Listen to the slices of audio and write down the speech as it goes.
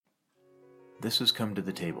This has come to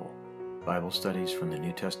the table, Bible studies from the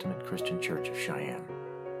New Testament Christian Church of Cheyenne.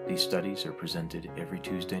 These studies are presented every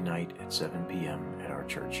Tuesday night at 7 p.m. at our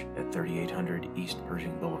church at 3800 East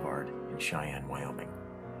Pershing Boulevard in Cheyenne, Wyoming.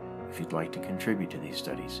 If you'd like to contribute to these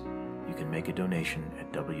studies, you can make a donation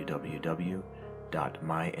at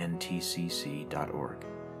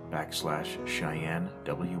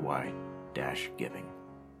www.myntcc.org/CheyenneWY-giving.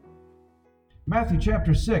 Matthew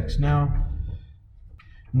chapter 6. Now,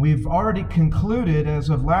 we've already concluded, as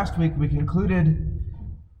of last week, we concluded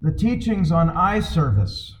the teachings on eye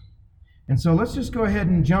service. And so let's just go ahead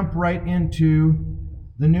and jump right into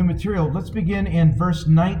the new material. Let's begin in verse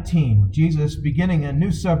 19. Jesus, beginning a new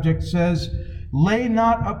subject, says, "Lay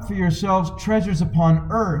not up for yourselves treasures upon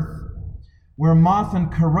earth, where moth and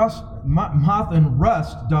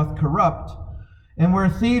rust doth corrupt, and where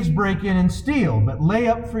thieves break in and steal. But lay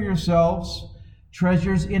up for yourselves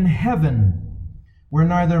treasures in heaven, where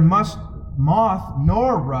neither moth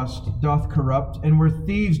nor rust doth corrupt, and where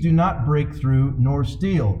thieves do not break through nor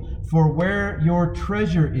steal. For where your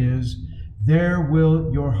treasure is, there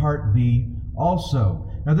will your heart be also."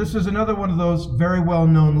 Now, this is another one of those very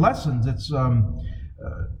well-known lessons. It's,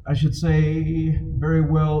 I should say, very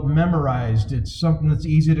well memorized. It's something that's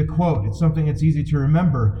easy to quote. It's something that's easy to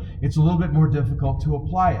remember. It's a little bit more difficult to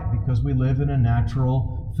apply it because we live in a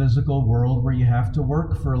natural, physical world where you have to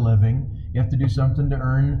work for a living. You have to do something to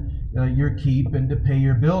earn your keep and to pay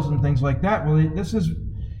your bills and things like that. Well,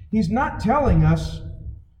 he's not telling us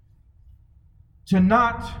to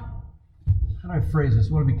not, how do I phrase this?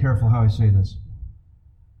 I want to be careful how I say this,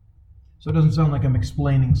 so it doesn't sound like I'm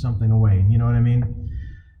explaining something away. You know what I mean?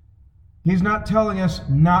 He's not telling us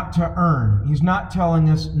not to earn. He's not telling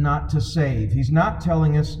us not to save. He's not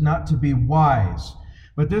telling us not to be wise.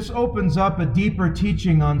 But this opens up a deeper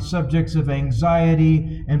teaching on subjects of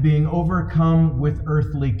anxiety and being overcome with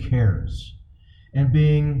earthly cares and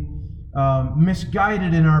being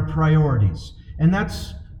misguided in our priorities. And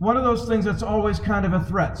that's one of those things that's always kind of a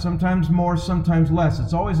threat, sometimes more, sometimes less.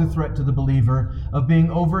 It's always a threat to the believer of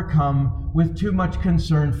being overcome with too much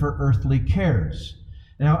concern for earthly cares.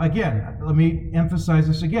 Now, again, let me emphasize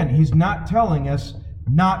this again. He's not telling us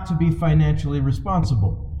not to be financially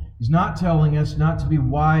responsible. He's not telling us not to be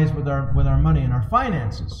wise with our money and our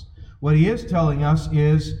finances. What he is telling us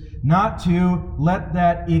is not to let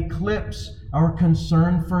that eclipse our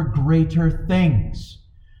concern for greater things,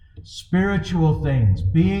 spiritual things,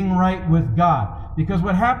 being right with God. Because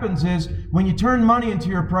what happens is when you turn money into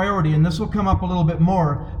your priority, and this will come up a little bit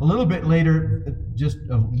later, just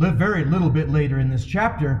very little bit later in this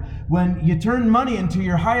chapter, when you turn money into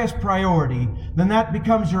your highest priority, then that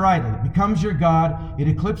becomes your idol. It becomes your God. It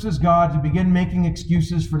eclipses God. You begin making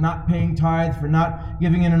excuses for not paying tithe, for not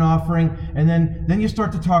giving in an offering, and then you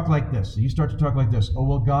start to talk like this. You start to talk like this. Oh,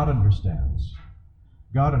 well, God understands.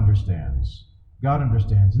 God understands. God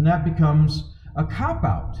understands. And that becomes a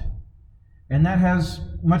cop-out. And that has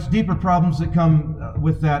much deeper problems that come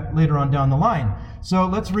with that later on down the line. So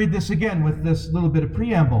let's read this again with this little bit of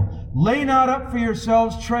preamble. "Lay not up for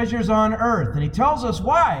yourselves treasures on earth." And he tells us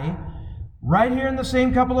why, right here in the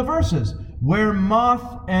same couple of verses. "Where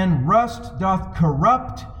moth and rust doth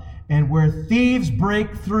corrupt, and where thieves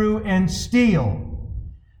break through and steal."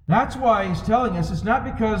 That's why he's telling us it's not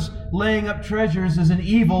because laying up treasures is an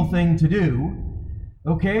evil thing to do.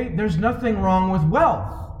 Okay, there's nothing wrong with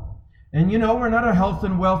wealth. And we're not a health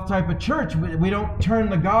and wealth type of church. We don't turn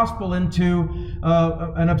the gospel into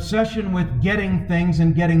an obsession with getting things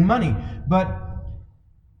and getting money. But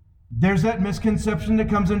there's that misconception that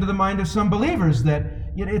comes into the mind of some believers that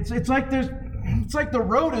it's like the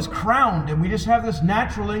road is crowned and we just have this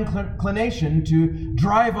natural inclination to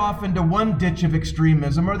drive off into one ditch of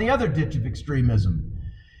extremism or the other ditch of extremism.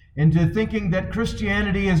 Into thinking that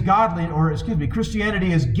Christianity is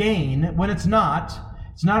Christianity is gain when it's not.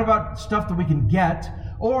 It's not about stuff that we can get,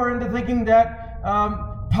 or into thinking that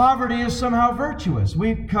poverty is somehow virtuous.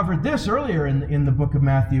 We covered this earlier in the book of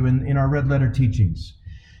Matthew in our red letter teachings.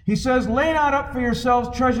 He says, "Lay not up for yourselves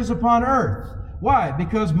treasures upon earth." Why?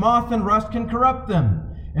 Because moth and rust can corrupt them,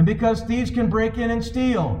 and because thieves can break in and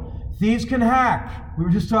steal. Thieves can hack. We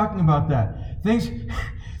were just talking about that.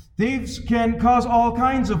 Thieves can cause all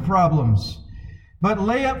kinds of problems. But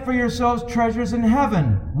lay up for yourselves treasures in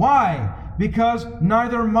heaven. Why? Because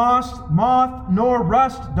neither moth nor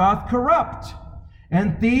rust doth corrupt,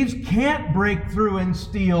 and thieves can't break through and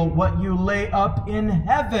steal what you lay up in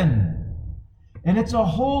heaven. And it's a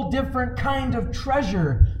whole different kind of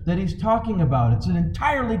treasure that he's talking about. It's an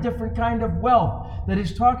entirely different kind of wealth that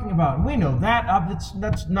he's talking about. And we know that.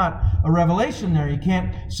 That's not a revelation there. You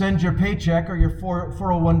can't send your paycheck or your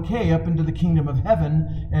 401k up into the kingdom of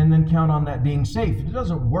heaven and then count on that being safe. It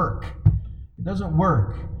doesn't work. It doesn't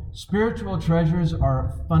work. Spiritual treasures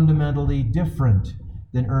are fundamentally different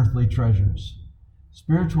than earthly treasures.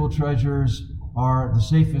 Spiritual treasures are the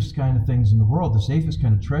safest kind of things in the world, the safest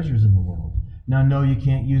kind of treasures in the world. Now, no, you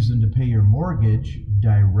can't use them to pay your mortgage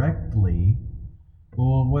directly.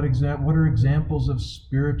 Well, what are examples of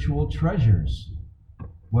spiritual treasures?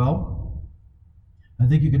 Well, I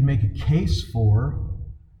think you could make a case for,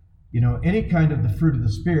 any kind of the fruit of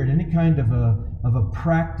the Spirit, any kind of a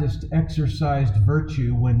practiced, exercised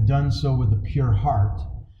virtue when done so with a pure heart.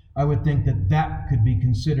 I would think that could be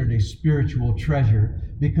considered a spiritual treasure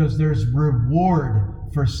because there's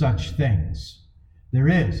reward for such things. There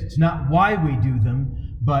is. It's not why we do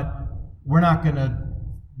them, but we're not going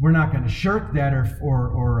to shirk that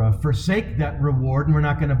or forsake that reward, and we're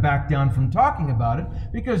not going to back down from talking about it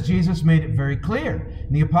because Jesus made it very clear.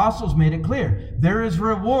 And the apostles made it clear. There is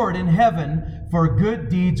reward in heaven for good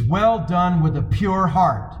deeds well done with a pure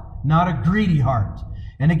heart, not a greedy heart.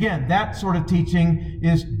 And again, that sort of teaching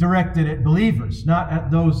is directed at believers, not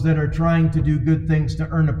at those that are trying to do good things to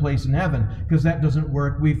earn a place in heaven, because that doesn't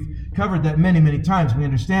work. We've covered that many, many times. We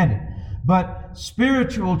understand it. But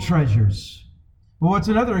spiritual treasures. Well, what's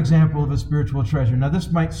another example of a spiritual treasure? Now,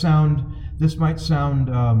 this might sound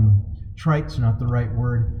trite's not the right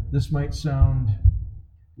word. This might sound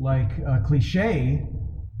like a cliche,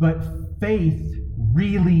 but faith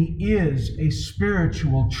really is a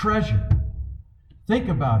spiritual treasure. Think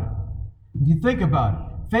about it. If you think about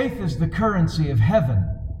it, faith is the currency of heaven.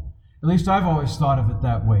 At least I've always thought of it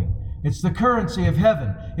that way. It's the currency of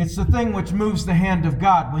heaven. It's the thing which moves the hand of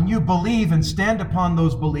God. When you believe and stand upon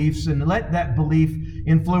those beliefs and let that belief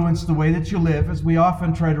influence the way that you live, as we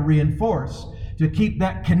often try to reinforce, to keep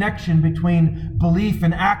that connection between belief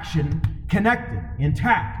and action connected,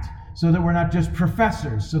 intact, so that we're not just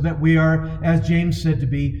professors, so that we are, as James said, to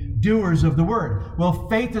be doers of the word. Well,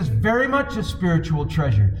 faith is very much a spiritual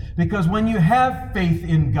treasure, because when you have faith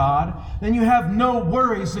in God, then you have no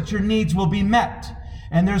worries that your needs will be met.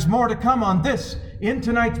 And there's more to come on this in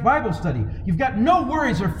tonight's Bible study. You've got no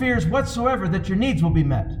worries or fears whatsoever that your needs will be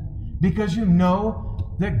met, because you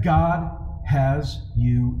know that God has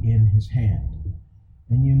you in His hand.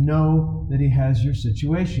 And you know that He has your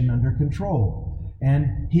situation under control.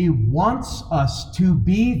 And He wants us to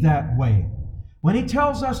be that way. When He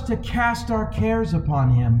tells us to cast our cares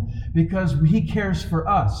upon Him because He cares for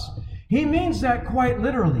us, He means that quite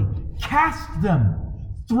literally. Cast them.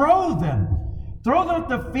 Throw them. Throw them at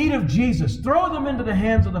the feet of Jesus. Throw them into the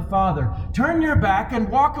hands of the Father. Turn your back and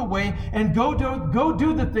walk away and go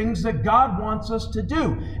do the things that God wants us to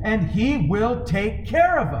do. And He will take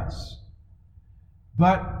care of us.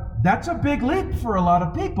 But that's a big leap for a lot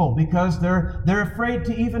of people because they're afraid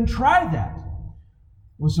to even try that.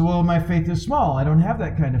 Well, my faith is small. I don't have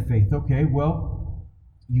that kind of faith. Okay, well,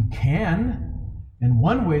 you can. And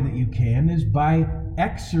one way that you can is by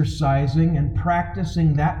exercising and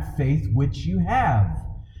practicing that faith which you have.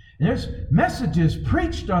 And there's messages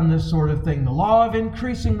preached on this sort of thing. The law of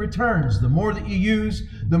increasing returns. The more that you use,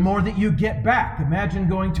 the more that you get back. Imagine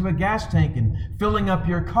going to a gas tank and filling up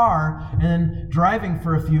your car and then driving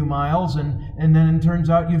for a few miles, and then it turns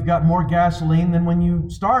out you've got more gasoline than when you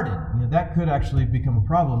started. That could actually become a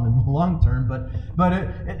problem in the long term, but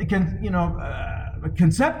it can,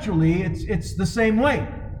 conceptually, it's the same way.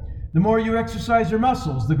 The more you exercise your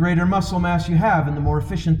muscles, the greater muscle mass you have and the more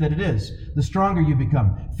efficient that it is, the stronger you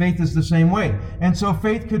become. Faith is the same way. And so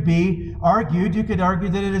faith could be argued, you could argue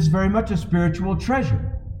that it is very much a spiritual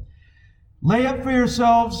treasure. Lay up for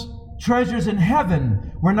yourselves treasures in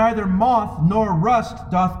heaven, where neither moth nor rust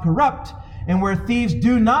doth corrupt, and where thieves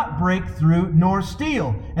do not break through nor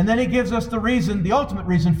steal. And then he gives us the reason, the ultimate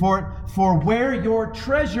reason for it, for where your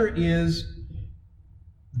treasure is,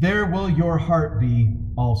 there will your heart be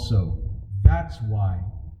also. That's why.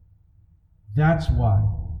 That's why.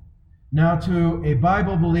 Now, to a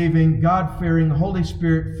Bible-believing, God-fearing, Holy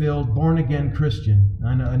Spirit-filled, born-again Christian,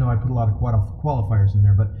 I know I put a lot of qualifiers in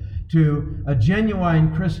there, but to a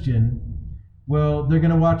genuine Christian, well, they're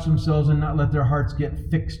going to watch themselves and not let their hearts get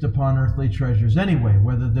fixed upon earthly treasures anyway,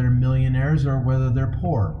 whether they're millionaires or whether they're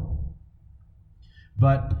poor.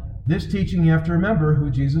 But this teaching, you have to remember who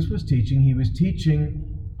Jesus was teaching. He was teaching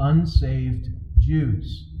unsaved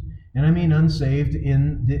Jews. And I mean unsaved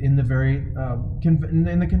in the very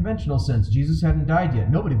in the conventional sense. Jesus hadn't died yet.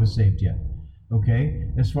 Nobody was saved yet. Okay,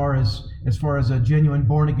 as far as a genuine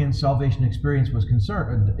born-again salvation experience was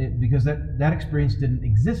concerned, because that experience didn't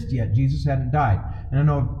exist yet. Jesus hadn't died. And I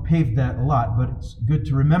know I've paved that a lot, but it's good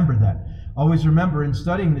to remember that. Always remember in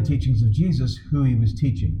studying the teachings of Jesus who he was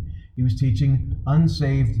teaching. He was teaching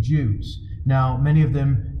unsaved Jews. Now, many of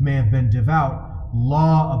them may have been devout,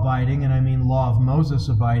 law-abiding, and I mean law of Moses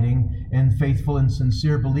abiding, and faithful and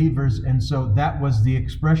sincere believers. And so that was the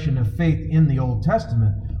expression of faith in the Old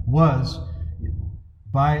Testament, was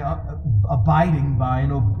by abiding by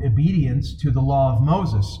and obedience to the law of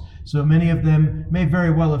Moses. So many of them may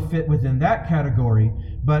very well have fit within that category,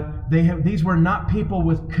 but these were not people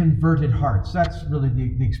with converted hearts. That's really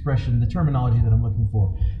the expression, the terminology that I'm looking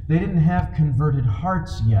for. They didn't have converted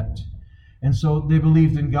hearts yet. And so they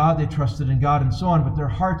believed in God, they trusted in God, and so on, but their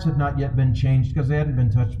hearts had not yet been changed because they hadn't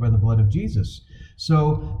been touched by the blood of Jesus.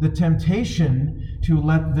 So the temptation to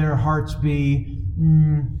let their hearts be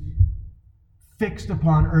fixed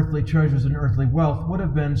upon earthly treasures and earthly wealth would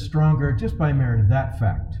have been stronger just by merit of that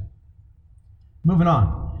fact. Moving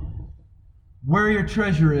on. Where your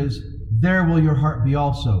treasure is, there will your heart be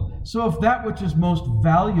also. So if that which is most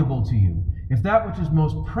valuable to you, if that which is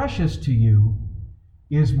most precious to you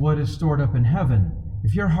is what is stored up in heaven,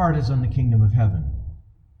 if your heart is on the kingdom of heaven,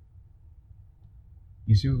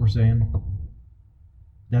 you see what we're saying?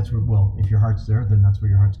 That's where, well, if your heart's there, then that's where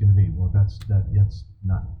your heart's going to be. Well, that's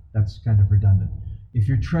kind of redundant. If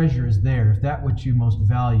your treasure is there, if that which you most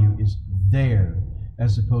value is there,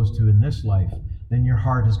 as opposed to in this life, then your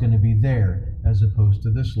heart is going to be there, as opposed to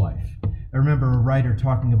this life. I remember a writer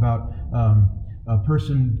talking about a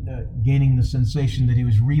person gaining the sensation that he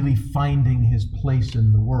was really finding his place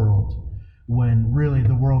in the world, when really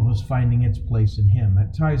the world was finding its place in him.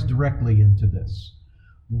 It ties directly into this.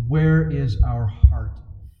 Where is our heart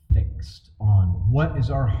fixed on? What is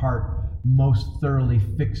our heart most thoroughly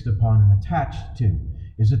fixed upon and attached to?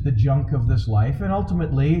 Is it the junk of this life? And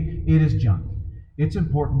ultimately, it is junk. It's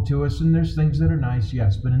important to us, and there's things that are nice,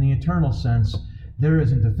 yes, but in the eternal sense, there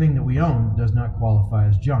isn't a thing that we own that does not qualify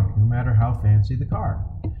as junk, no matter how fancy the car,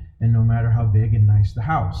 and no matter how big and nice the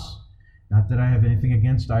house. Not that I have anything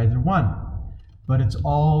against either one, but it's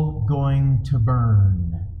all going to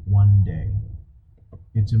burn one day.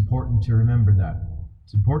 It's important to remember that.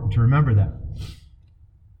 It's important to remember that.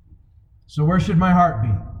 So where should my heart be?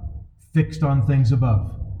 Fixed on things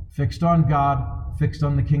above. Fixed on God, fixed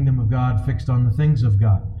on the kingdom of God, fixed on the things of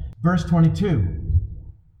God. Verse 22.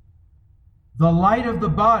 The light of the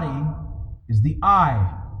body is the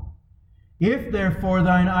eye. If therefore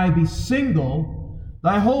thine eye be single,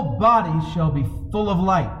 thy whole body shall be full of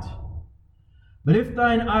light. But if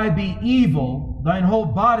thine eye be evil, thine whole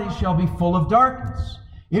body shall be full of darkness.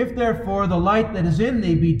 If therefore the light that is in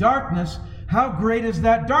thee be darkness, how great is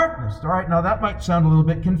that darkness? All right, now that might sound a little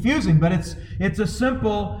bit confusing, but it's a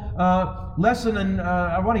simple lesson in,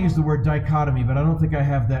 I want to use the word dichotomy, but I don't think I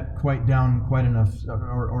have that quite down quite enough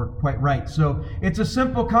or quite right. So it's a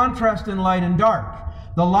simple contrast in light and dark.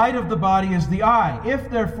 The light of the body is the eye. If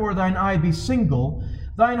therefore thine eye be single,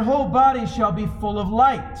 thine whole body shall be full of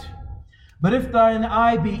light. But if thine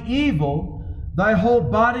eye be evil, thy whole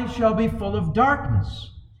body shall be full of darkness.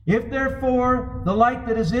 If therefore the light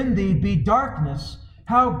that is in thee be darkness,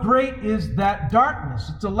 how great is that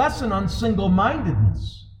darkness? It's a lesson on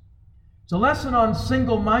single-mindedness. It's a lesson on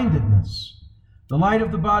single-mindedness. The light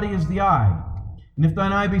of the body is the eye. And if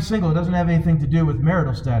thine eye be single, it doesn't have anything to do with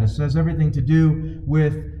marital status. It has everything to do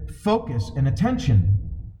with focus and attention.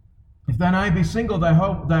 If thine eye be single, thy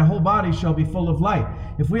whole body shall be full of light.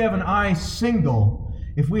 If we have an eye single,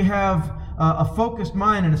 if we have a focused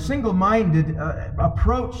mind and a single-minded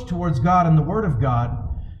approach towards God and the Word of God,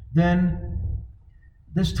 then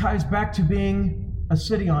this ties back to being a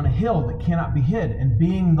city on a hill that cannot be hid and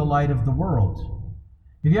being the light of the world.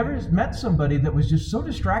 Have you ever met somebody that was just so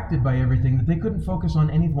distracted by everything that they couldn't focus on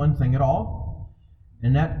any one thing at all?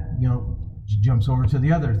 And that, jumps over to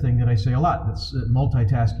the other thing that I say a lot, that's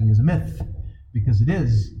multitasking is a myth, because it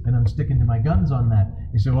is, and I'm sticking to my guns on that.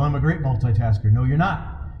 You say, well, I'm a great multitasker. No, you're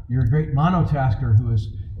not. You're a great monotasker who is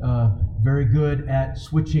very good at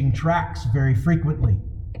switching tracks very frequently.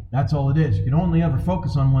 That's all it is. You can only ever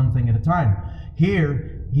focus on one thing at a time.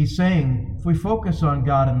 Here, he's saying, if we focus on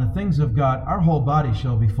God and the things of God, our whole body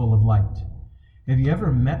shall be full of light. Have you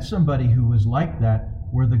ever met somebody who was like that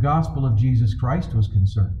where the gospel of Jesus Christ was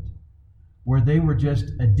concerned? Where they were just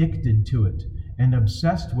addicted to it and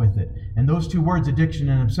obsessed with it. And those two words, addiction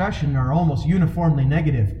and obsession, are almost uniformly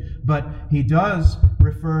negative. But he does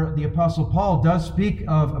the Apostle Paul does speak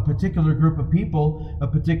of a particular group of people, I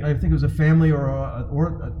think it was a family or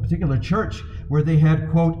a particular church, where they had,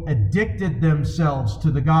 quote, addicted themselves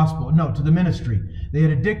to the gospel. No, to the ministry. They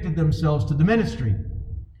had addicted themselves to the ministry.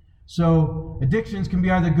 So addictions can be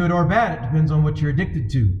either good or bad. It depends on what you're addicted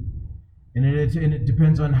to. And it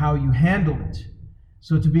depends on how you handle it.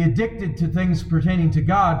 So to be addicted to things pertaining to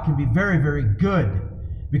God can be very, very good,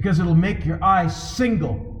 because it'll make your eyes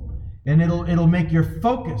single, and it'll make your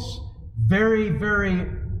focus very, very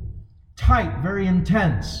tight, very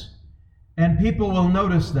intense. And people will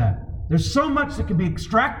notice that. There's so much that can be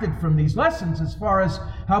extracted from these lessons as far as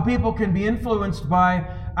how people can be influenced by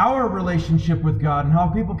our relationship with God, and how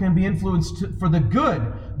people can be influenced for the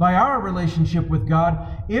good by our relationship with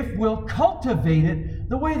God if we'll cultivate it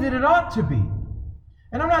the way that it ought to be.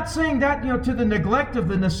 And I'm not saying that, to the neglect of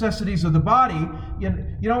the necessities of the body.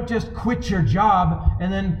 You don't just quit your job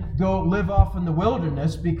and then go live off in the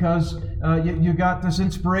wilderness because you got this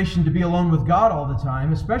inspiration to be alone with God all the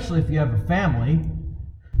time, especially if you have a family.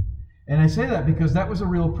 And I say that because that was a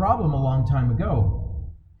real problem a long time ago.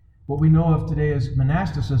 What we know of today is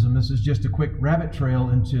monasticism. This is just a quick rabbit trail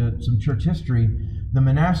into some church history. The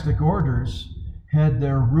monastic orders had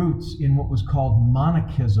their roots in what was called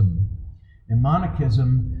monachism. And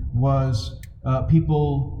monachism was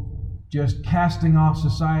people just casting off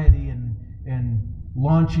society and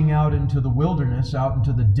launching out into the wilderness, out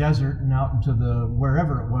into the desert, and out into the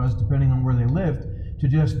wherever it was, depending on where they lived, to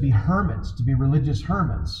just be hermits, to be religious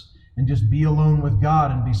hermits, and just be alone with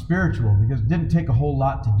God and be spiritual, because it didn't take a whole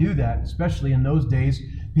lot to do that. Especially in those days,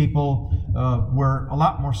 people were a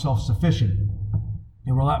lot more self-sufficient.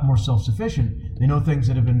 They were a lot more self-sufficient. They know things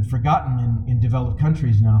that have been forgotten in developed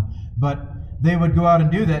countries now. But they would go out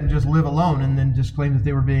and do that and just live alone, and then just claim that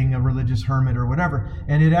they were being a religious hermit or whatever.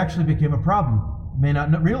 And it actually became a problem. You may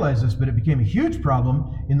not realize this, but it became a huge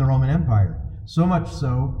problem in the Roman Empire. So much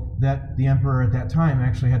so that the emperor at that time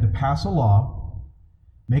actually had to pass a law,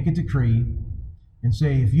 make a decree, and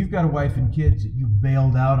say, if you've got a wife and kids that you've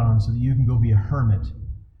bailed out on so that you can go be a hermit,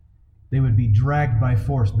 they would be dragged by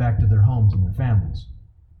force back to their homes and their families.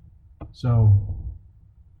 So,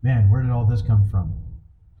 man, where did all this come from?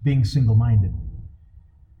 Being single-minded.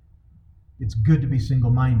 It's good to be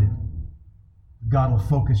single-minded. God will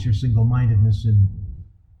focus your single-mindedness in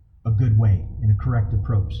a good way, in a correct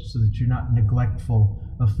approach, so that you're not neglectful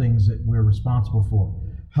of things that we're responsible for.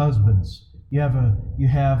 Husbands, you have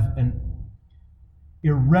an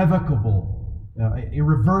irrevocable,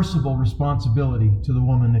 irreversible responsibility to the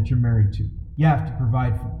woman that you're married to. You have to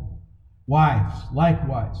provide for them. Wives,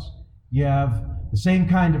 likewise, you have the same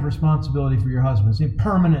kind of responsibility for your husband, same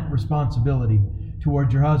permanent responsibility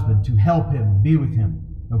toward your husband, to help him, be with him,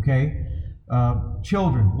 okay?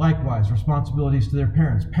 Children, likewise, responsibilities to their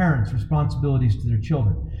parents. Parents, responsibilities to their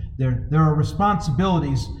children. There are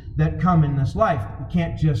responsibilities that come in this life that we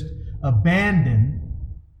can't just abandon.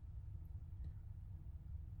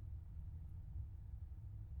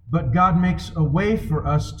 But God makes a way for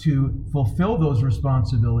us to fulfill those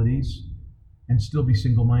responsibilities and still be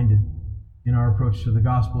single-minded in our approach to the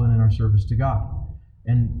gospel and in our service to God.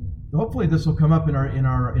 And hopefully this will come up in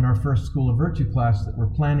our first School of Virtue class that we're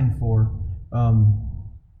planning for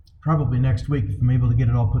probably next week, if I'm able to get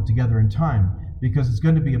it all put together in time, because it's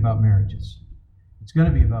going to be about marriages. It's going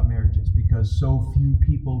to be about marriages because so few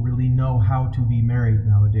people really know how to be married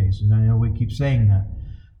nowadays. And I know we keep saying that,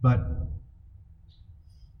 but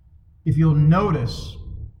if you'll notice,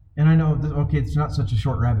 and I know, it's not such a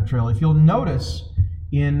short rabbit trail, if you'll notice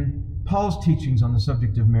in Paul's teachings on the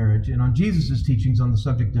subject of marriage and on Jesus' teachings on the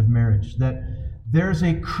subject of marriage, that there's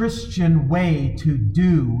a Christian way to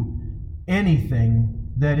do anything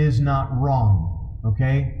that is not wrong,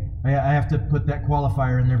 okay? I have to put that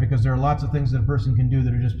qualifier in there because there are lots of things that a person can do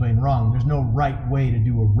that are just plain wrong. There's no right way to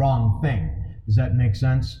do a wrong thing. Does that make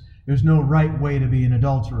sense? There's no right way to be an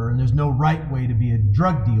adulterer, and there's no right way to be a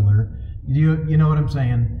drug dealer. You know what I'm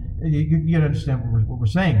saying? You understand what we're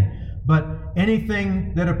saying. But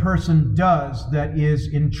anything that a person does that is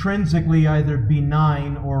intrinsically either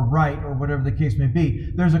benign or right or whatever the case may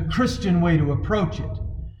be, there's a Christian way to approach it.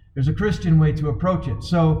 There's a Christian way to approach it.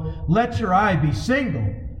 So let your eye be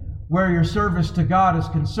single where your service to God is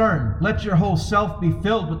concerned. Let your whole self be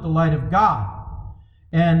filled with the light of God,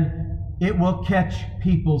 and it will catch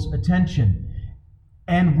people's attention.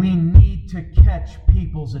 And we need to catch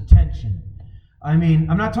people's attention. I mean,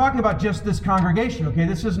 I'm not talking about just this congregation, okay?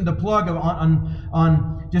 This isn't a plug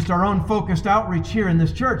on just our own focused outreach here in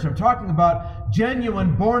this church. I'm talking about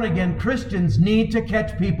genuine born-again Christians need to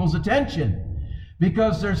catch people's attention,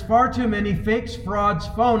 because there's far too many fakes, frauds,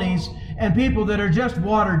 phonies, and people that are just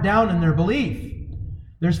watered down in their belief.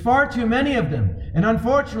 There's far too many of them. And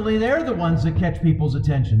unfortunately, they're the ones that catch people's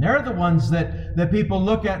attention. They're the ones that people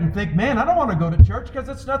look at and think, man, I don't want to go to church because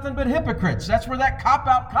it's nothing but hypocrites. That's where that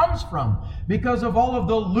cop-out comes from, because of all of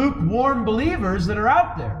the lukewarm believers that are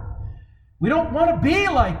out there. We don't want to be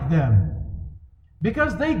like them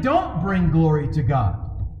because they don't bring glory to God.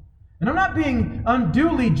 And I'm not being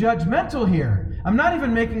unduly judgmental here. I'm not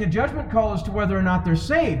even making a judgment call as to whether or not they're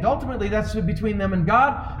saved. Ultimately, that's between them and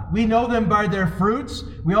God. We know them by their fruits.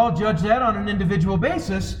 We all judge that on an individual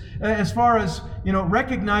basis as far as,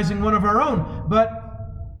 recognizing one of our own. But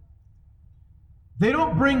they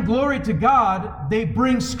don't bring glory to God. They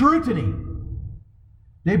bring scrutiny.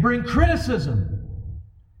 They bring criticism.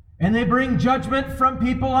 And they bring judgment from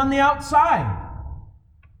people on the outside.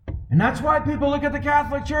 And that's why people look at the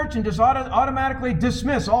Catholic Church and just automatically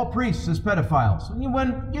dismiss all priests as pedophiles,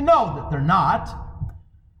 when you know that they're not.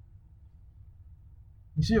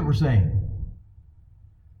 You see what we're saying?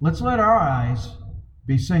 Let's let our eyes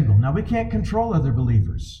be single. Now, we can't control other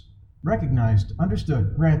believers. Recognized,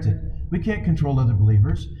 understood, granted. We can't control other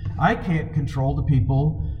believers. I can't control the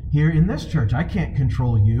people here in this church. I can't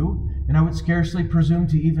control you, and I would scarcely presume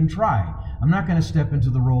to even try. I'm not going to step into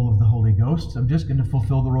the role of the Holy Ghost. I'm just going to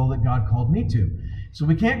fulfill the role that God called me to. So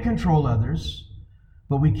we can't control others,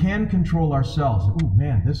 but we can control ourselves. Oh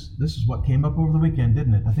man, this is what came up over the weekend,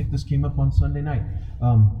 didn't it? I think this came up on Sunday night,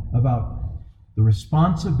 about the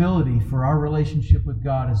responsibility for our relationship with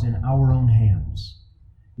God is in our own hands.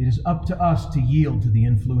 It is up to us to yield to the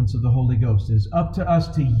influence of the Holy Ghost. It is up to us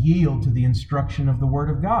to yield to the instruction of the Word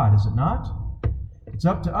of God, is it not? It's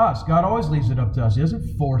up to us. God always leaves it up to us. He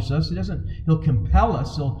doesn't force us. He'll compel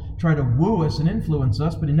us. He'll try to woo us and influence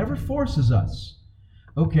us, but He never forces us.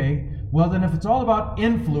 Okay, well then if it's all about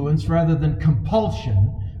influence rather than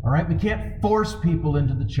compulsion, all right, we can't force people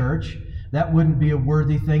into the church. That wouldn't be a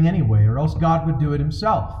worthy thing anyway, or else God would do it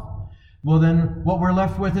Himself. Well then, what we're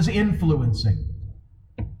left with is influencing.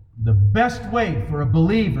 The best way for a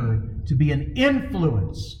believer to be an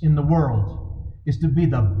influence in the world is to be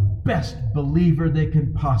the best believer they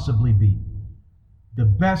can possibly be. The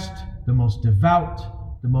best, the most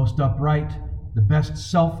devout, the most upright, the best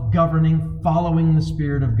self-governing, following the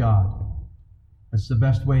Spirit of God. That's the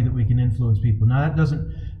best way that we can influence people. Now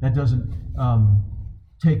that doesn't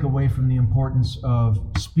take away from the importance of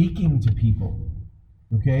speaking to people.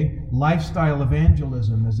 Okay? Lifestyle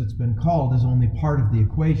evangelism, as it's been called, is only part of the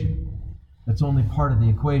equation. That's only part of the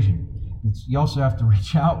equation. You also have to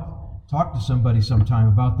reach out. Talk to somebody sometime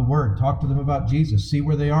about the Word. Talk to them about Jesus. See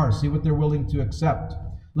where they are. See what they're willing to accept.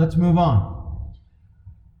 Let's move on.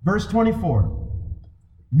 Verse 24.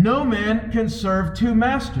 No man can serve two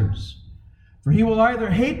masters, for he will either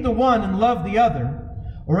hate the one and love the other,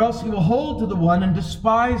 or else he will hold to the one and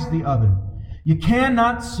despise the other. You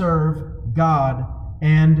cannot serve God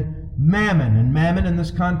and mammon. And mammon in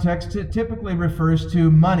this context typically refers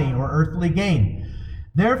to money or earthly gain.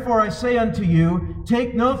 Therefore I say unto you,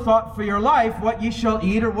 take no thought for your life, what ye shall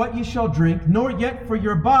eat or what ye shall drink, nor yet for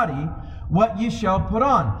your body, what ye shall put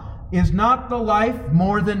on. Is not the life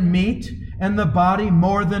more than meat, and the body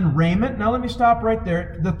more than raiment? Now let me stop right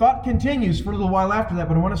there. The thought continues for a little while after that,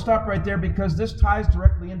 but I want to stop right there because this ties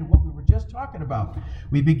directly into what we were just talking about.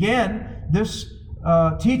 We began this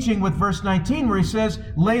teaching with verse 19 where he says,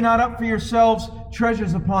 lay not up for yourselves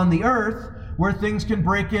treasures upon the earth, where things can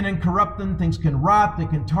break in and corrupt them, things can rot, they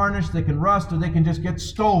can tarnish, they can rust, or they can just get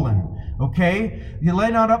stolen. Okay? You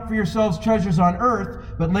lay not up for yourselves treasures on earth,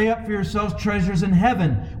 but lay up for yourselves treasures in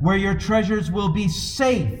heaven, where your treasures will be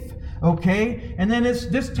safe. Okay? And then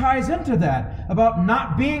this ties into that, about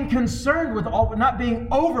not being concerned with, not being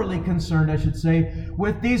overly concerned, I should say,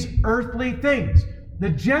 with these earthly things. The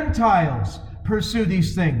Gentiles pursue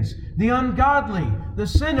these things. The ungodly, the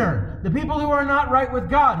sinner, the people who are not right with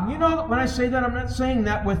God. And you know, when I say that, I'm not saying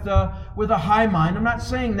that with a high mind. I'm not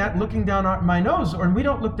saying that looking down my nose, or we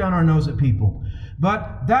don't look down our nose at people.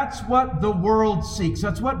 But that's what the world seeks.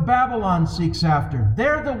 That's what Babylon seeks after.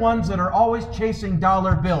 They're the ones that are always chasing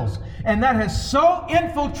dollar bills. And that has so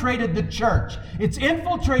infiltrated the church. It's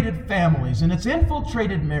infiltrated families, and it's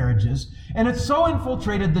infiltrated marriages, and it's so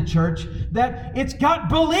infiltrated the church that it's got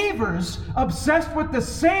believers obsessed with the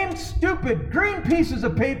same stupid green pieces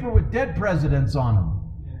of paper with dead presidents on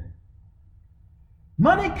them.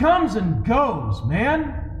 Money comes and goes,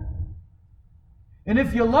 man. And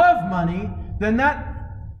if you love money, then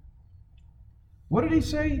what did he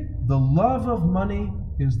say? The love of money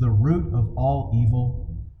is the root of all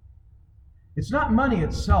evil. It's not money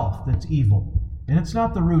itself that's evil. And it's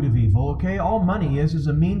not the root of evil, okay? All money is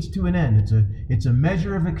a means to an end. It's a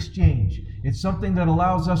measure of exchange. It's something that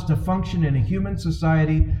allows us to function in a human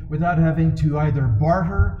society without having to either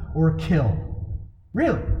barter or kill.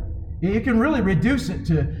 Really. You can really reduce it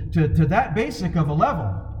to that basic of a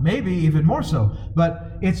level. Maybe even more so.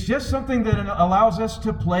 But it's just something that allows us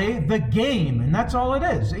to play the game. And that's all it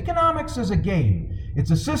is. Economics is a game.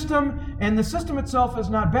 It's a system, and the system itself is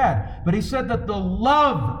not bad. But he said that the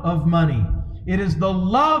love of money, it is the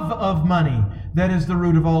love of money that is the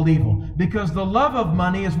root of all evil. Because the love of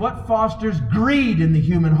money is what fosters greed in the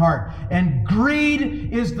human heart. And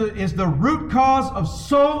greed is the root cause of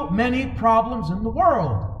so many problems in the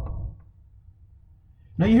world.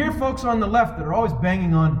 Now you hear folks on the left that are always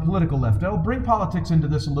banging on the political left. I'll bring politics into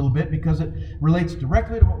this a little bit because it relates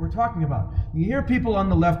directly to what we're talking about. You hear people on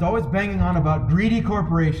the left always banging on about greedy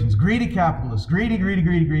corporations, greedy capitalists, greedy.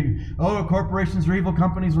 Oh, corporations are evil,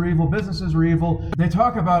 companies are evil, businesses are evil. They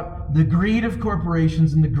talk about the greed of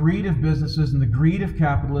corporations and the greed of businesses and the greed of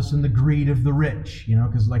capitalists and the greed of the rich,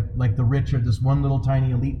 because like the rich are this one little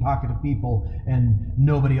tiny elite pocket of people and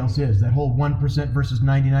nobody else is. That whole 1% versus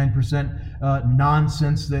 99%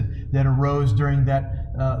 nonsense that arose during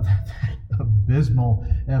that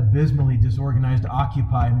abysmally disorganized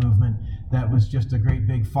Occupy movement that was just a great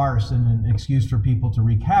big farce and an excuse for people to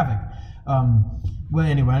wreak havoc. Well,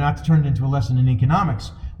 anyway, not to turn it into a lesson in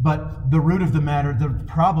economics, but the root of the matter, the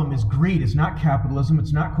problem is greed. It's not capitalism,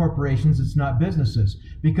 it's not corporations, it's not businesses.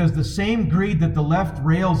 Because the same greed that the left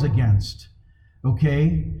rails against,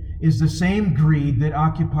 okay, is the same greed that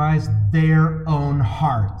occupies their own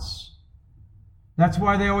hearts. That's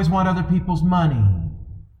why they always want other people's money.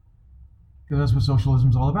 Because that's what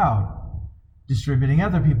socialism's all about. Distributing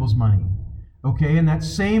other people's money. Okay, and that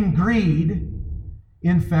same greed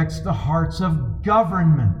infects the hearts of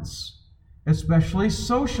governments, especially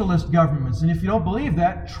socialist governments. And if you don't believe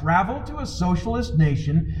that, travel to a socialist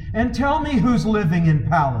nation and tell me who's living in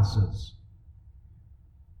palaces.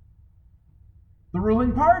 The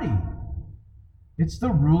ruling party. It's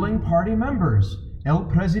the ruling party members. El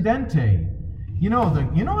Presidente. You know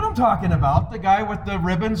what I'm talking about. The guy with the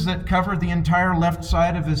ribbons that cover the entire left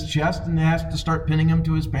side of his chest and has to start pinning him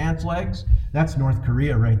to his pants legs. That's North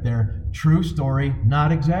Korea right there. True story,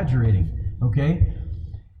 not exaggerating. Okay?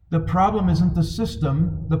 The problem isn't the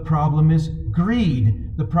system. The problem is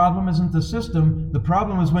greed. The problem isn't the system. The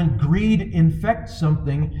problem is when greed infects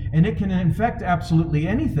something, and it can infect absolutely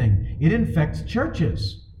anything. It infects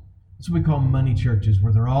churches. That's what we call money churches,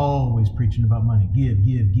 where they're always preaching about money.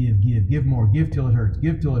 Give more. Give till it hurts.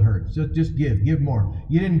 Give till it hurts. Just give more.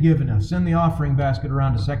 You didn't give enough. Send the offering basket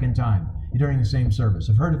around a second time during the same service.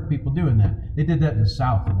 I've heard of people doing that. They did that in the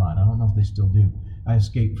South a lot. I don't know if they still do. I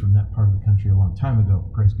escaped from that part of the country a long time ago.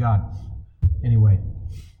 Praise God. Anyway,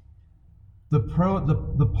 the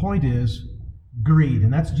point is greed,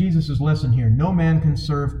 and that's Jesus' lesson here. No man can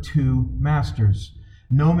serve two masters.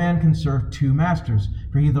 No man can serve two masters,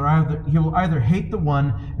 for he will either hate the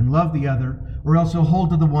one and love the other, or else he'll hold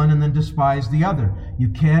to the one and then despise the other. You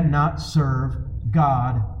cannot serve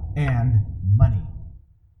God and money.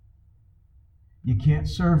 You can't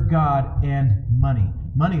serve God and money.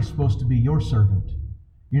 Money is supposed to be your servant.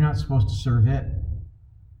 You're not supposed to serve it.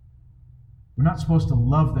 We're not supposed to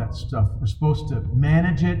love that stuff. We're supposed to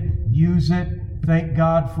manage it, use it, thank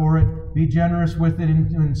God for it, be generous with it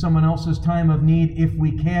in someone else's time of need if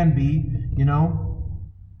we can be,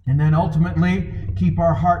 and then ultimately keep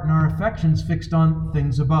our heart and our affections fixed on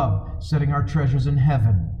things above, setting our treasures in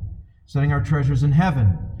heaven. Setting our treasures in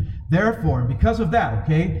heaven. Therefore, because of that,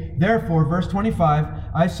 okay, therefore, verse 25,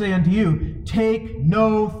 I say unto you, take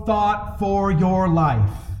no thought for your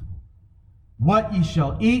life, what ye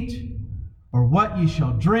shall eat, or what ye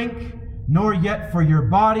shall drink, nor yet for your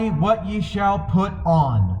body what ye shall put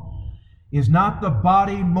on. Is not the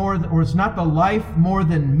body more, or is not the life more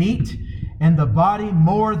than meat, and the body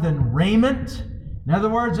more than raiment? In other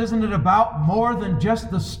words, isn't it about more than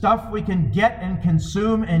just the stuff we can get and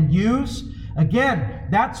consume and use? Again,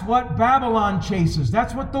 that's what Babylon chases.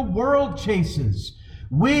 That's what the world chases.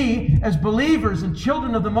 We, as believers and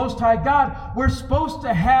children of the Most High God, we're supposed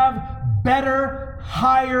to have better,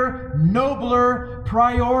 higher, nobler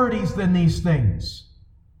priorities than these things.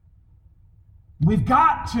 We've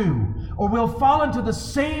got to, or we'll fall into the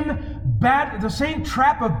same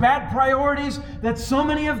trap of bad priorities that so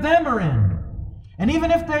many of them are in. And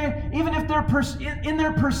even if they're in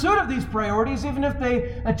their pursuit of these priorities, even if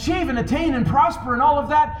they achieve and attain and prosper and all of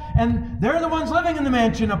that, and they're the ones living in the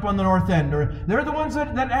mansion up on the north end, or they're the ones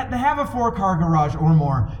that have a 4-car garage or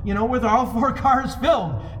more, with all 4 cars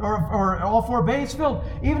filled, or all 4 bays filled,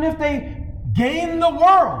 even if they gain the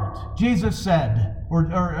world, Jesus said,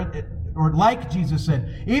 or like Jesus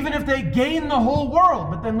said, even if they gain the whole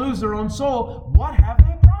world but then lose their own soul, what have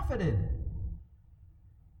they profited?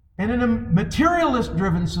 And in a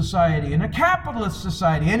materialist-driven society, in a capitalist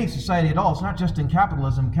society, any society at all, it's not just in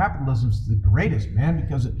capitalism. Capitalism is the greatest, man,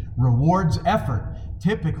 because it rewards effort.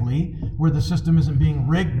 Typically, where the system isn't being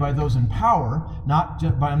rigged by those in power,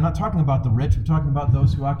 I'm not talking about the rich, I'm talking about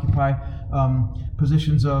those who occupy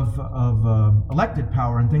positions of elected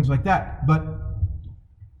power and things like that. But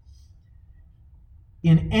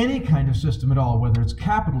in any kind of system at all, whether it's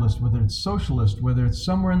capitalist, whether it's socialist, whether it's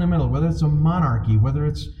somewhere in the middle, whether it's a monarchy, whether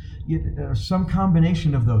it's some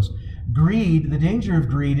combination of those, greed, the danger of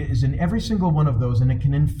greed is in every single one of those, and it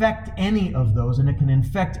can infect any of those, and it can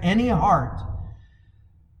infect any heart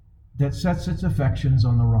that sets its affections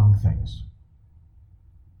on the wrong things.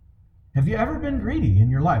 Have you ever been greedy in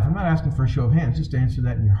your life? I'm not asking for a show of hands, just answer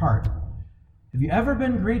that in your heart. Have you ever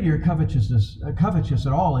been greedy or covetous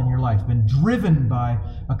at all in your life? Been driven by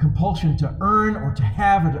a compulsion to earn or to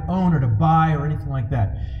have or to own or to buy or anything like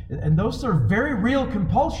that? And those are very real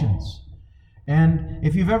compulsions. And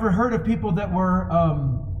if you've ever heard of people that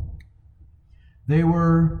they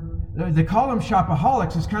call them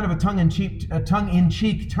shopaholics. It's kind of a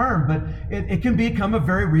tongue-in-cheek term, but it can become a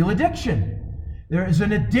very real addiction. There is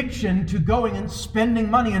an addiction to going and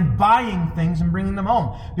spending money and buying things and bringing them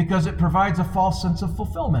home because it provides a false sense of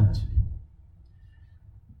fulfillment.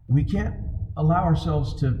 We can't allow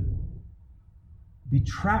ourselves to be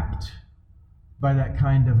trapped by that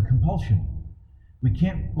kind of compulsion. We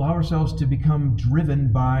can't allow ourselves to become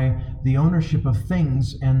driven by the ownership of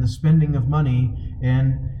things and the spending of money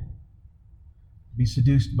and be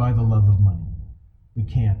seduced by the love of money. We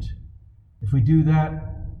can't. If we do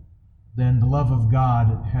that, then the love of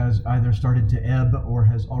God has either started to ebb or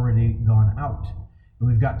has already gone out. And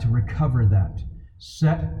we've got to recover that.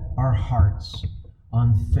 Set our hearts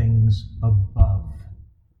on things above.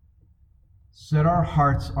 Set our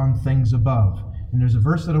hearts on things above. And there's a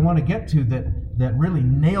verse that I want to get to that really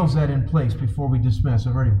nails that in place before we dismiss.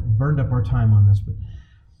 I've already burned up our time on this, but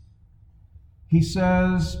he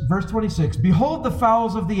says, verse 26, "Behold the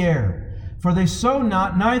fowls of the air, for they sow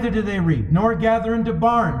not, neither do they reap, nor gather into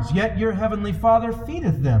barns, yet your heavenly Father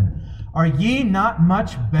feedeth them. Are ye not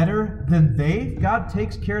much better than they?" God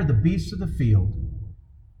takes care of the beasts of the field.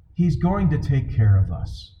 He's going to take care of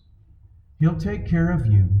us. He'll take care of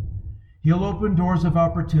you. He'll open doors of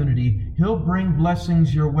opportunity. He'll bring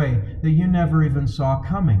blessings your way that you never even saw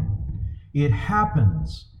coming. It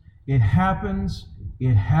happens. It happens.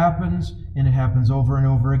 It happens. And it happens over and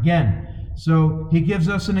over again. So he gives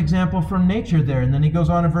us an example from nature there. And then he goes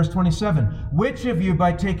on in verse 27. "Which of you,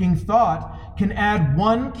 by taking thought, can add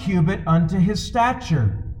 1 cubit unto his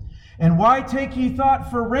stature? And why take ye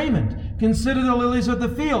thought for raiment? Consider the lilies of the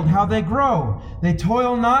field, how they grow. They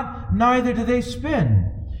toil not, neither do they spin.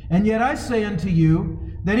 And yet I say unto you,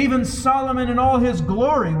 that even Solomon in all his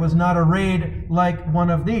glory was not arrayed like one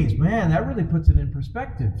of these." Man, that really puts it in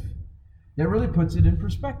perspective. That really puts it in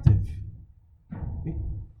perspective.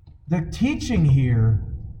 The teaching here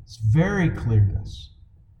is very clear to us.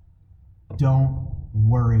 Don't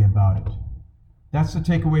worry about it. That's the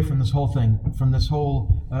takeaway from this whole thing, from this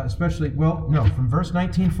whole, from verse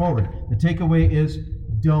 19 forward. The takeaway is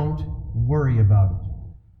don't worry about it.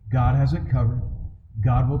 God has it covered.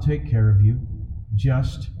 God will take care of you.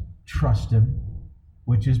 Just trust Him,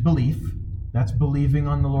 which is belief. That's believing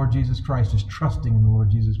on the Lord Jesus Christ, is trusting in the Lord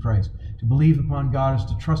Jesus Christ. To believe upon God is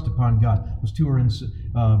to trust upon God. Those two are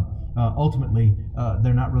ultimately,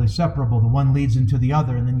 they're not really separable. The one leads into the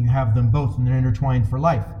other, and then you have them both, and they're intertwined for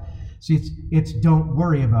life. See, it's don't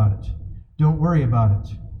worry about it. Don't worry about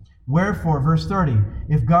it. "Wherefore," verse 30,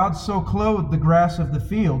 "if God so clothe the grass of the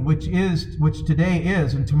field, which today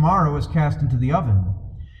is, and tomorrow is cast into the oven,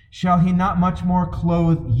 shall He not much more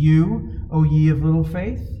clothe you, O ye of little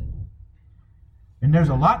faith?" And there's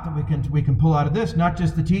a lot that we can pull out of this, not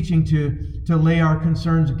just the teaching to lay our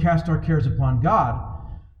concerns and cast our cares upon God,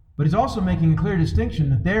 but he's also making a clear distinction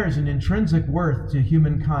that there is an intrinsic worth to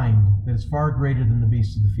humankind that is far greater than the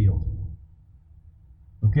beasts of the field.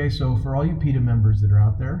 Okay, so for all you PETA members that are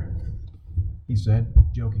out there, he said,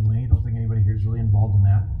 jokingly, I don't think anybody here is really involved in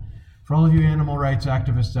that. For all of you animal rights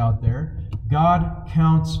activists out there, God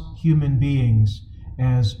counts human beings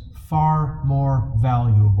as far more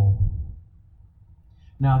valuable.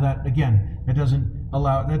 Now that, again, that doesn't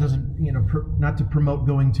not to promote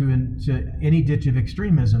going into any ditch of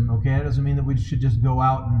extremism, okay? It doesn't mean that we should just go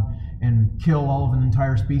out and kill all of an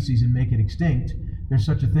entire species and make it extinct. There's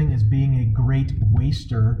such a thing as being a great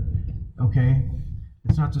waster, okay?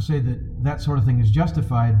 It's not to say that sort of thing is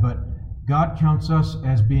justified, but God counts us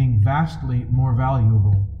as being vastly more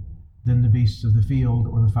valuable than the beasts of the field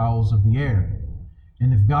or the fowls of the air.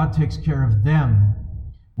 And if God takes care of them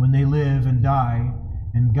when they live and die,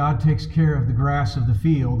 and God takes care of the grass of the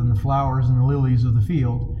field and the flowers and the lilies of the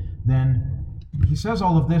field, then he says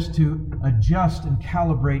all of this to adjust and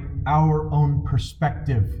calibrate our own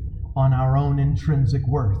perspective on our own intrinsic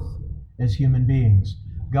worth as human beings.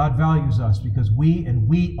 God values us because we and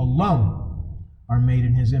we alone are made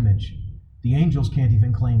in his image. The angels can't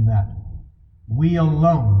even claim that. We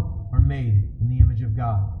alone are made in the image of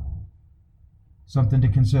God. Something to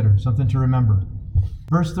consider, something to remember.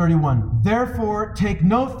 Verse 31, therefore take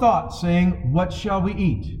no thought, saying, what shall we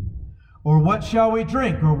eat? Or what shall we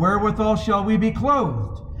drink? Or wherewithal shall we be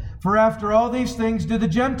clothed? For after all these things do the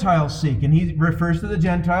Gentiles seek. And he refers to the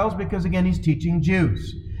Gentiles because, again, he's teaching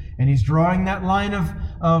Jews. And he's drawing that line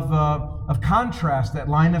of contrast, that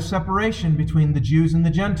line of separation between the Jews and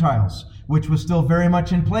the Gentiles, which was still very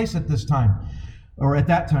much in place at this time, or at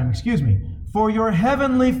that time, excuse me. For your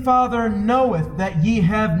heavenly Father knoweth that ye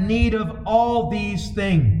have need of all these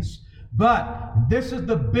things. But, and this is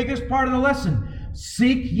the biggest part of the lesson,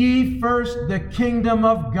 seek ye first the kingdom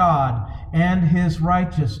of God and his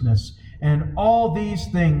righteousness, and all these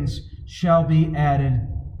things shall be added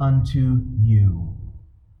unto you.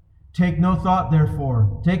 Take no thought,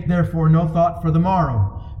 therefore. Take therefore no thought for the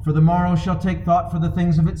morrow. For the morrow shall take thought for the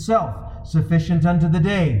things of itself. Sufficient unto the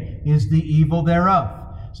day is the evil thereof.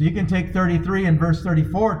 So you can take 33 and verse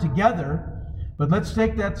 34 together, but let's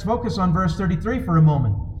focus on verse 33 for a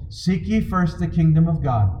moment. Seek ye first the kingdom of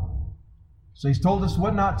God. So he's told us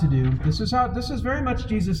what not to do. This is very much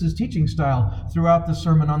Jesus' teaching style throughout the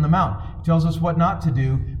Sermon on the Mount. He tells us what not to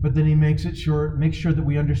do, but then he makes sure that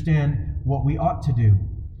we understand what we ought to do.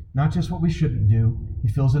 Not just what we shouldn't do. He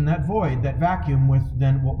fills in that void, that vacuum, with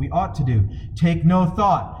then what we ought to do. Take no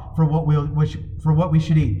thought for what we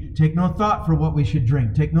should eat. Take no thought for what we should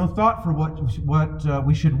drink. Take no thought for what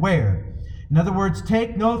we should wear. In other words,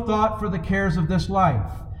 take no thought for the cares of this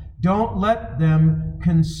life. Don't let them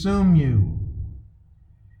consume you.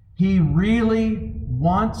 He really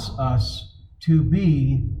wants us to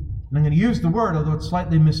be, and I'm going to use the word, although it's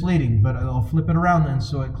slightly misleading, but I'll flip it around then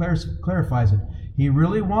so it clarifies it. He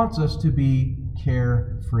really wants us to be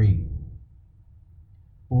carefree,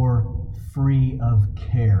 or free of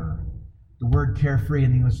care. The word carefree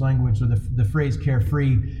in the English language, or the phrase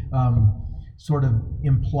carefree, sort of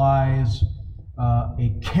implies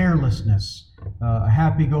a carelessness, a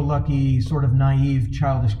happy-go-lucky, sort of naive,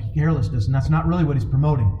 childish carelessness, and that's not really what he's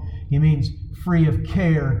promoting. He means free of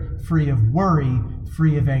care, free of worry,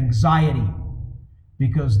 free of anxiety,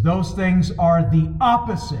 because those things are the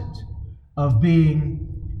opposite of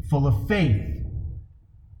being full of faith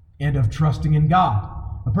and of trusting in God.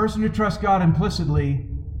 A person who trusts God implicitly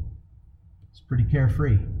is pretty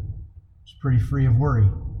carefree. It's pretty free of worry.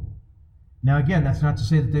 Now again, that's not to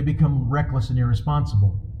say that they become reckless and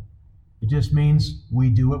irresponsible. It just means we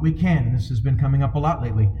do what we can. And this has been coming up a lot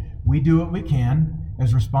lately. We do what we can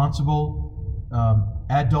as responsible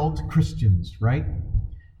adult Christians, right?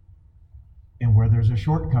 And where there's a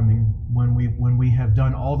shortcoming, when we have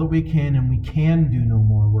done all that we can and we can do no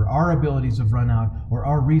more, where our abilities have run out or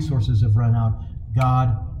our resources have run out,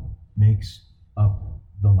 God makes up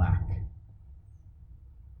the lack.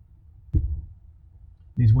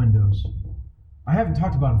 These windows. I haven't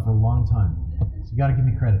talked about them for a long time. So you got to give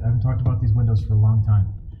me credit. I haven't talked about these windows for a long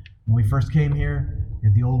time. When we first came here, we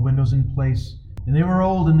had the old windows in place. And they were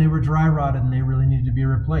old and they were dry rotted and they really needed to be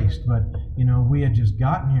replaced. But, we had just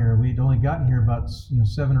gotten here. We'd only gotten here about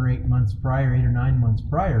 7 or 8 months prior, 8 or 9 months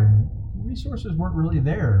prior. And the resources weren't really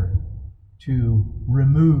there to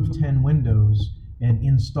remove 10 windows and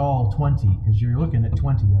install 20, because you're looking at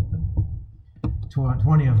 20 of them.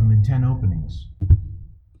 20 of them in 10 openings.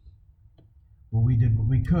 Well, we did what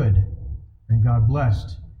we could, and God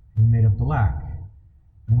blessed and made up the lack.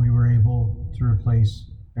 And we were able to replace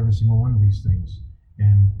every single one of these things.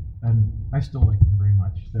 And I still like them very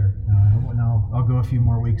much. Now I'll go a few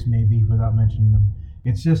more weeks maybe without mentioning them.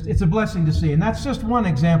 It's a blessing to see. And that's just one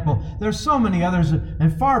example. There's so many others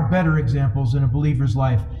and far better examples in a believer's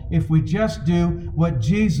life if we just do what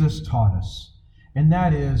Jesus taught us. And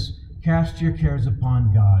that is, cast your cares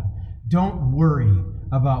upon God. Don't worry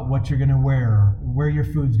about what you're going to wear, or where your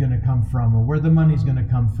food's going to come from, or where the money's going to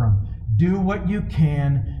come from. Do what you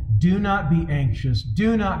can. Do not be anxious.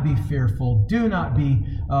 Do not be fearful. Do not be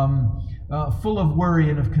full of worry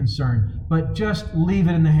and of concern. But just leave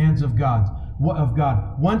it in the hands of God.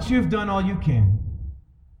 Once you've done all you can,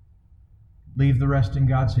 leave the rest in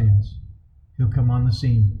God's hands. He'll come on the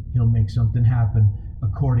scene. He'll make something happen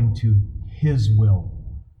according to His will.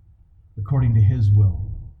 according to His will.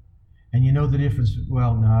 And you know the difference.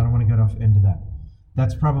 Well, no, I don't want to get off into that.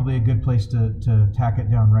 That's probably a good place to tack it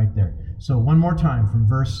down right there. So one more time from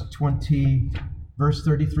verse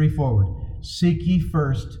 33 forward. Seek ye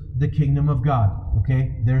first the kingdom of God.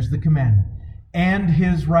 Okay, there's the commandment. And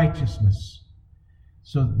His righteousness.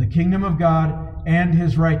 So the kingdom of God and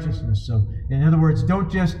His righteousness. So in other words,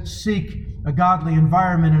 don't just seek a godly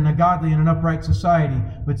environment and a godly and an upright society,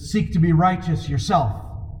 but seek to be righteous yourself.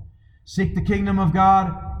 Seek the kingdom of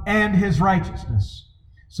God and His righteousness.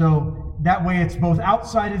 So that way it's both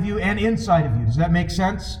outside of you and inside of you. Does that make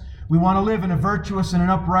sense? We want to live in a virtuous and an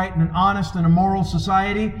upright and an honest and a moral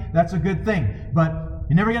society. That's a good thing. But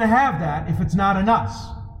you're never going to have that if it's not in us.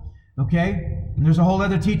 Okay? And there's a whole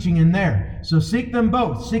other teaching in there. So seek them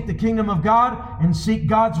both. Seek the kingdom of God and seek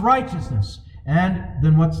God's righteousness. And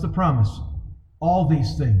then what's the promise? All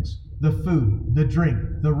these things. The food, the drink,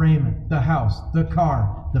 the raiment, the house, the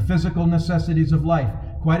car, the physical necessities of life,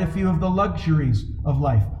 quite a few of the luxuries of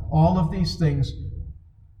life. All of these things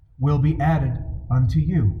will be added unto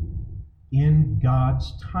you in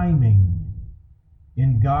God's timing.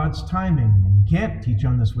 In God's timing. And you can't teach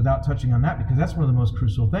on this without touching on that, because that's one of the most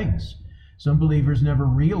crucial things. Some believers never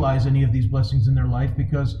realize any of these blessings in their life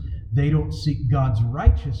because they don't seek God's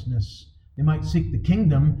righteousness. They might seek the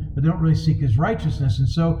kingdom, but they don't really seek His righteousness. And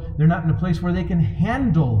so they're not in a place where they can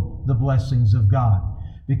handle the blessings of God,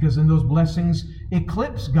 because then those blessings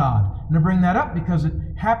eclipse God. And I bring that up because it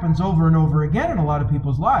happens over and over again in a lot of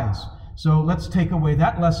people's lives. So let's take away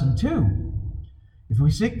that lesson too. If we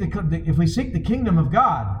seek the kingdom of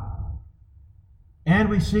God and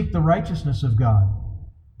we seek the righteousness of God,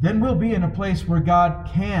 then we'll be in a place where God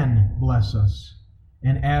can bless us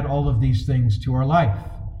and add all of these things to our life.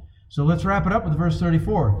 So let's wrap it up with verse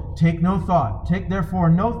 34. Take no thought. Take therefore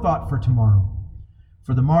no thought for tomorrow.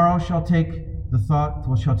 For the morrow shall take thought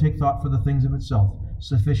for the things of itself.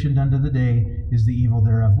 Sufficient unto the day is the evil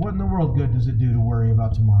thereof. What in the world good does it do to worry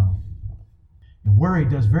about tomorrow? And worry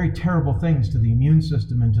does very terrible things to the immune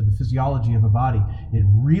system and to the physiology of a body. It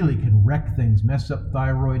really can wreck things, mess up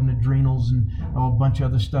thyroid and adrenals and a bunch of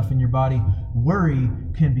other stuff in your body. Worry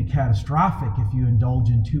can be catastrophic if you indulge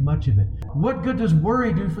in too much of it. What good does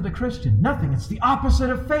worry do for the Christian? Nothing. It's the opposite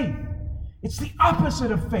of faith. It's the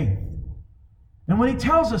opposite of faith. And when He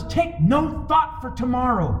tells us, take no thought for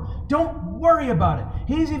tomorrow, don't worry about it.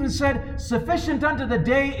 He's even said, sufficient unto the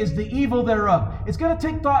day is the evil thereof. It's going to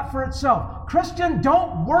take thought for itself. Christian,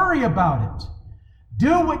 don't worry about it.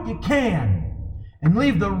 Do what you can and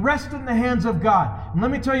leave the rest in the hands of God. And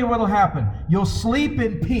let me tell you what will happen. You'll sleep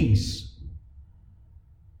in peace.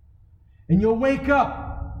 And you'll wake up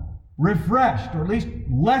refreshed, or at least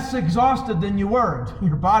less exhausted than you were.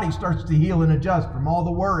 Your body starts to heal and adjust from all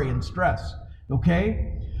the worry and stress.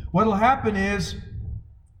 Okay? What will happen is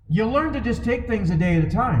you'll learn to just take things a day at a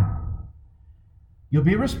time. You'll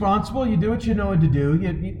be responsible. You do what you know to do.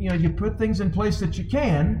 You put things in place that you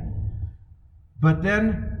can, but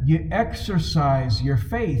then you exercise your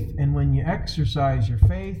faith. And when you exercise your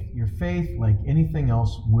faith, like anything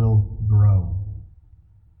else, will grow.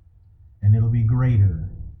 And it'll be greater.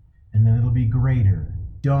 And then it'll be greater.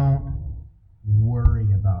 Don't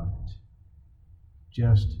worry about it.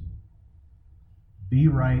 Just be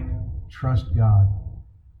right, trust God,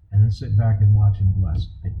 and then sit back and watch Him bless.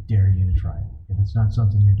 I dare you to try it, if it's not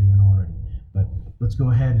something you're doing already. But let's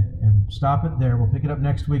go ahead and stop it there. We'll pick it up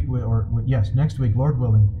next week, next week, Lord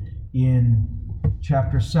willing, in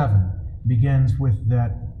chapter 7. Begins with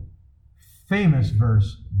that famous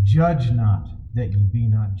verse, judge not that ye be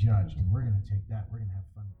not judged. And we're going to take that. We're going to have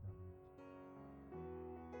fun with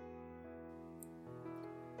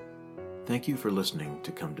that. Thank you for listening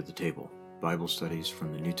to Come to the Table, Bible studies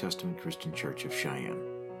from the New Testament Christian Church of Cheyenne.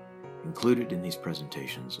 Included in these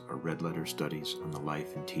presentations are red letter studies on the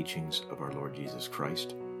life and teachings of our Lord Jesus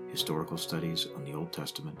Christ, historical studies on the Old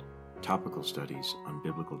Testament, topical studies on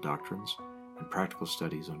biblical doctrines, and practical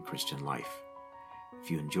studies on Christian life. If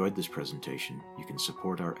you enjoyed this presentation, you can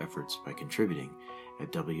support our efforts by contributing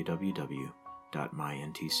at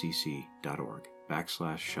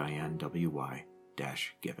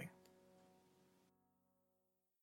www.myntcc.org/CheyenneWY-giving.